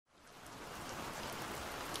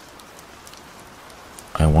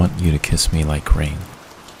I want you to kiss me like rain,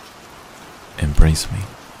 embrace me,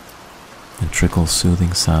 and trickle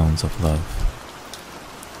soothing sounds of love.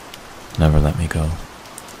 Never let me go.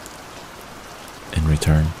 In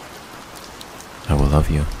return, I will love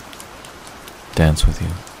you, dance with you,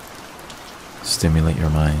 stimulate your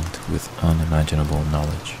mind with unimaginable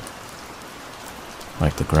knowledge.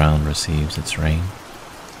 Like the ground receives its rain,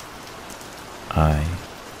 I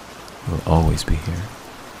will always be here,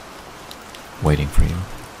 waiting for you,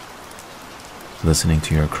 listening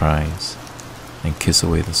to your cries and kiss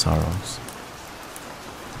away the sorrows,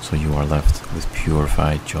 so you are left with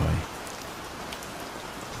purified joy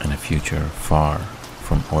and a future far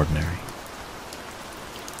from ordinary.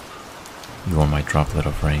 You are my droplet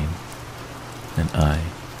of rain, and I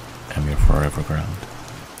am your forever ground.